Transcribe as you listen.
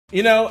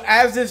You know,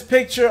 as this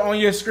picture on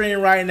your screen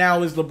right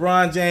now is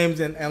LeBron James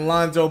and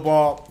Lonzo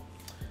Ball,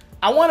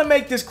 I want to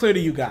make this clear to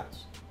you guys.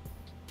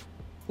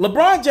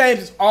 LeBron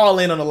James is all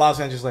in on the Los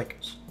Angeles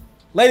Lakers.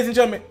 Ladies and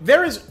gentlemen,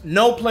 there is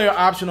no player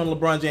option on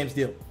LeBron James'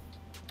 deal.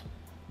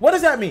 What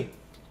does that mean?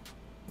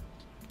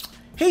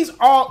 He's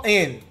all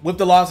in with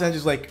the Los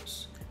Angeles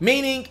Lakers.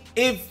 Meaning,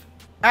 if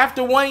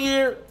after 1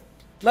 year,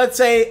 let's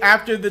say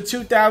after the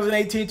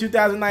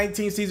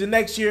 2018-2019 season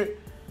next year,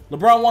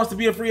 LeBron wants to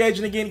be a free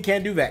agent again, he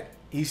can't do that.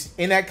 He's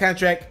in that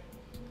contract.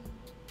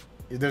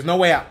 There's no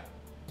way out.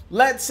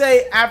 Let's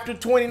say after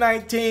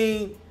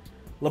 2019,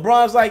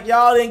 LeBron's like,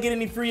 y'all didn't get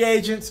any free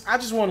agents. I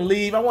just want to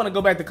leave. I want to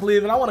go back to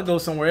Cleveland. I want to go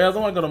somewhere else. I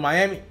want to go to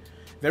Miami.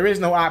 There is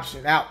no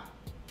option out.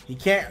 He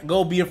can't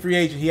go be a free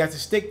agent. He has to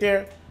stick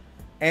there.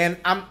 And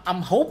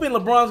I'm hoping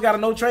LeBron's got a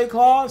no trade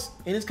clause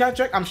in his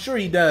contract. I'm sure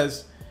he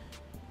does.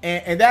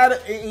 And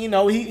that, you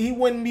know, he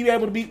wouldn't be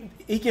able to be,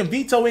 he can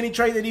veto any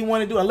trade that he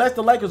wanted to do unless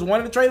the Lakers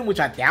wanted to trade him,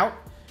 which I doubt.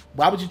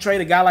 Why would you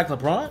trade a guy like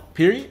LeBron?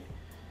 Period.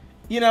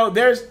 You know,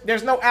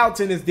 there's no outs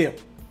in this deal.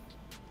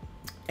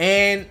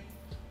 And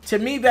to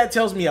me, that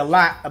tells me a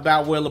lot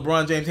about where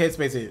LeBron James'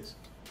 headspace is.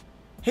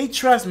 He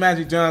trusts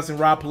Magic Johnson,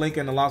 Rob Pelinka,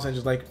 and the Los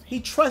Angeles Lakers. He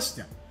trusts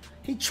them.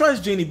 He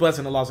trusts Jeannie Buss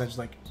and the Los Angeles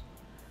Lakers.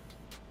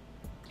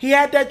 He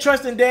had that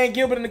trust in Dan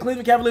Gilbert and the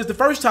Cleveland Cavaliers the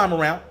first time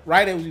around,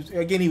 right?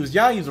 Again, he was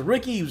young. He was a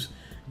rookie. He was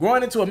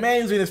growing into a man.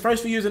 He was in his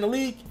first few years in the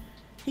league.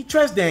 He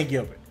trusts Dan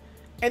Gilbert.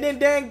 And then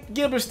Dan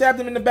Gilbert stabbed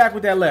him in the back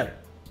with that letter.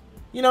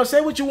 You know,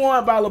 say what you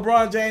want about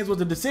LeBron James. Was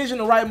the decision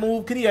the right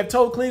move? Could he have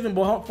told Cleveland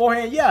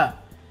beforehand? Yeah,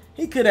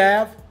 he could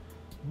have.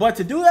 But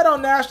to do that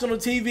on national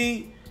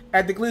TV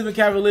at the Cleveland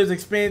Cavaliers'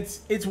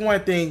 expense, it's one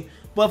thing.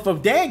 But for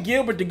Dan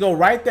Gilbert to go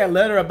write that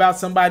letter about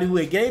somebody who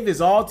had gave his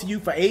all to you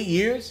for 8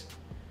 years,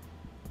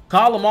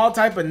 call him all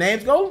type of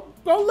names, go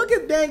look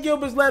at Dan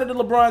Gilbert's letter to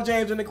LeBron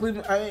James and the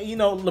Cleveland,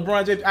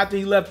 LeBron James after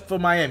he left for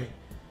Miami.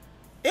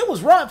 It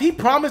was rough. He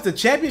promised a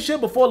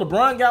championship before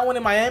LeBron got one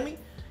in Miami.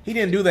 He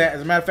didn't do that.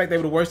 As a matter of fact, they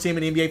were the worst team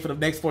in the NBA for the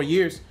next 4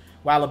 years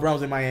while LeBron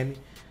was in Miami.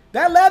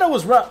 That letter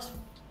was rough.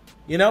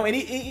 You know, and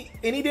he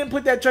didn't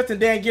put that trust in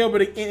Dan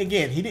Gilbert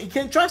again. He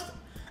couldn't trust him.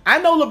 I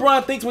know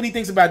LeBron thinks what he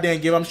thinks about Dan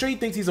Gilbert. I'm sure he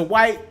thinks he's a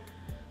white,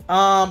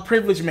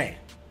 privileged man.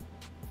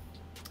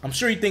 I'm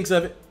sure he thinks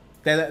of it,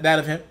 that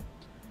of him,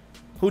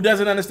 who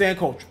doesn't understand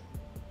culture.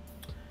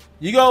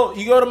 You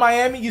go to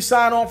Miami, you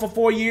sign on for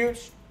 4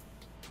 years.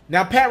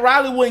 Now, Pat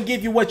Riley wouldn't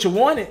give you what you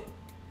wanted,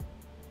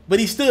 but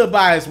he stood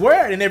by his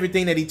word and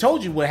everything that he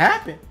told you would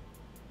happen.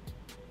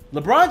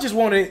 LeBron just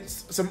wanted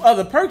some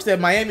other perks that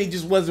Miami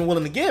just wasn't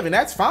willing to give, and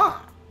that's fine.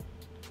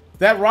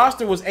 That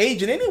roster was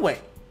aging anyway.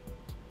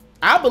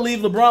 I believe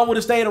LeBron would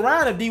have stayed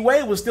around if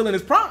D-Wade was still in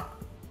his prime.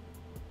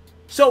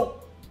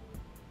 So,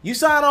 you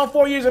sign on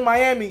 4 years in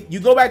Miami, you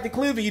go back to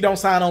Cleveland, you don't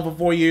sign on for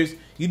 4 years,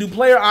 you do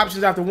player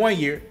options after 1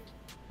 year.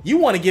 You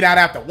want to get out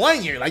after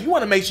 1 year. Like, you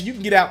want to make sure you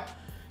can get out.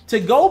 To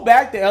go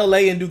back to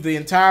LA and do the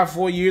entire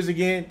 4 years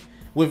again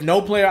with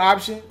no player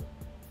option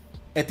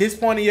at this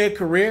point in your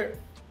career,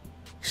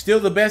 still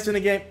the best in the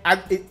game.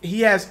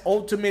 He has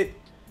ultimate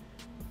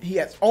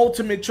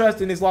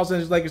trust in his Los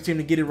Angeles Lakers team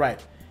to get it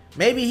right.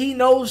 Maybe he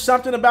knows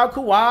something about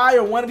Kawhi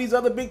or one of these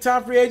other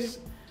big-time free agents.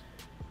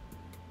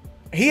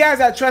 He has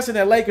that trust in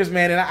that Lakers,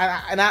 man,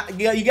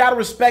 and you got to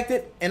respect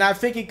it. And I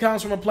think it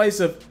comes from a place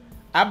of,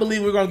 I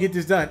believe we're going to get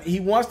this done. He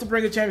wants to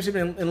bring a championship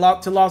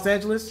to Los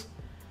Angeles,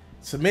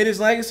 submit his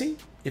legacy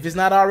if it's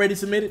not already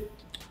submitted.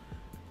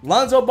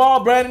 Lonzo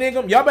Ball, Brandon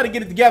Ingram, y'all better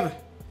get it together.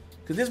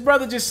 Because this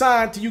brother just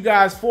signed to you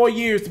guys 4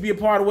 years to be a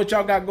part of what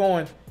y'all got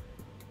going.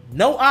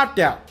 No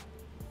opt-out.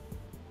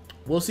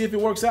 We'll see if it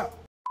works out.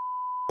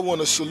 I want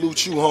to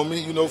salute you,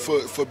 homie, you know,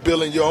 for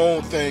building your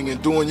own thing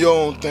and doing your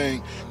own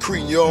thing,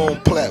 creating your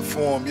own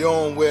platform, your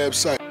own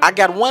website. I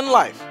got one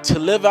life to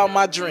live out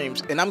my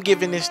dreams, and I'm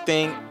giving this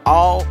thing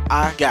all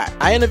I got.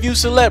 I interview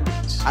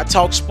celebrities. I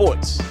talk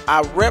sports.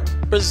 I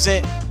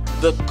represent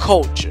the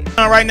culture.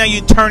 Right now,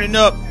 you're turning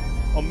up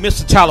on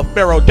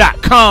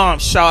MrTaliaferro.com,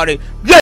 shawty.